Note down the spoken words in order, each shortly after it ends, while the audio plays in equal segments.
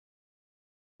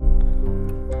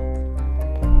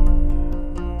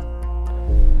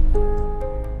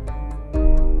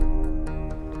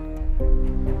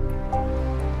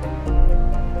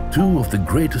Two of the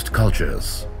greatest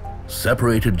cultures,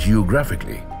 separated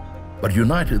geographically, but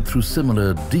united through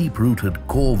similar deep-rooted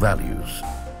core values,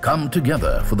 come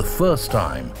together for the first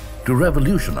time to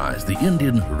revolutionize the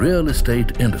Indian real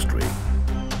estate industry.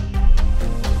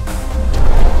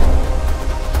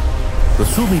 The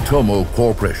Sumitomo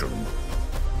Corporation,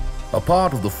 a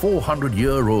part of the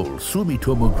 400-year-old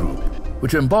Sumitomo Group,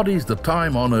 which embodies the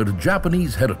time-honored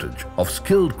Japanese heritage of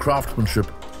skilled craftsmanship,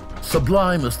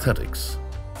 sublime aesthetics,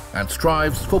 and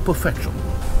strives for perfection.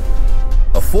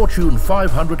 A Fortune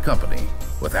 500 company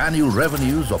with annual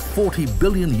revenues of $40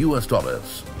 billion.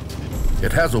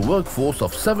 It has a workforce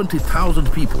of 70,000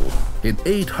 people in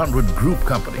 800 group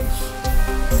companies.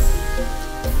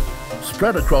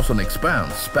 Spread across an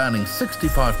expanse spanning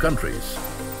 65 countries,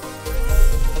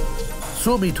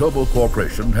 Sumitomo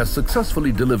Corporation has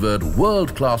successfully delivered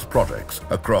world-class projects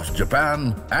across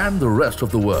Japan and the rest of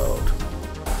the world,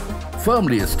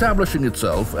 firmly establishing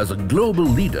itself as a global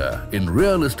leader in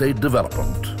real estate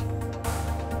development.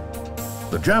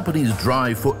 The Japanese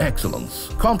drive for excellence,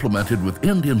 complemented with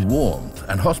Indian warmth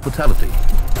and hospitality,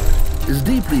 is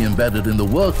deeply embedded in the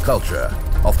work culture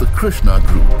of the Krishna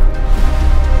Group.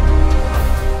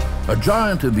 A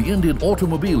giant in the Indian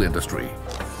automobile industry,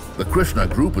 the Krishna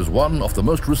Group is one of the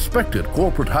most respected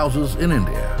corporate houses in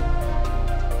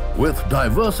India. With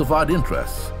diversified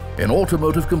interests in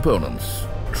automotive components,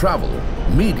 travel,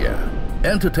 media,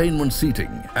 entertainment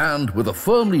seating, and with a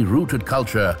firmly rooted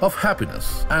culture of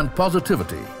happiness and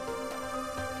positivity.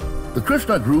 The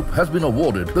Krishna Group has been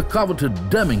awarded the coveted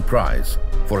Deming Prize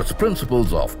for its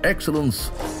principles of excellence,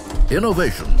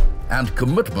 innovation, and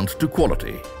commitment to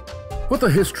quality. With a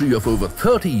history of over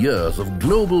 30 years of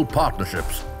global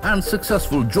partnerships and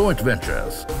successful joint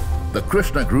ventures, the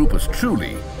Krishna Group is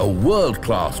truly a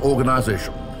world-class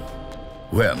organization.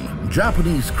 When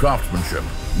Japanese craftsmanship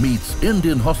meets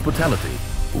Indian hospitality,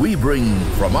 we bring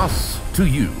from us to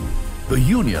you the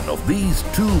union of these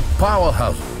two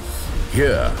powerhouses,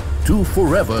 here to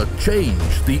forever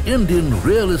change the Indian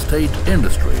real estate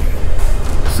industry.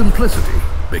 Simplicity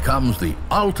becomes the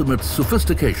ultimate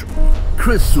sophistication.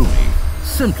 Krisumi,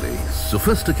 simply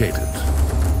sophisticated.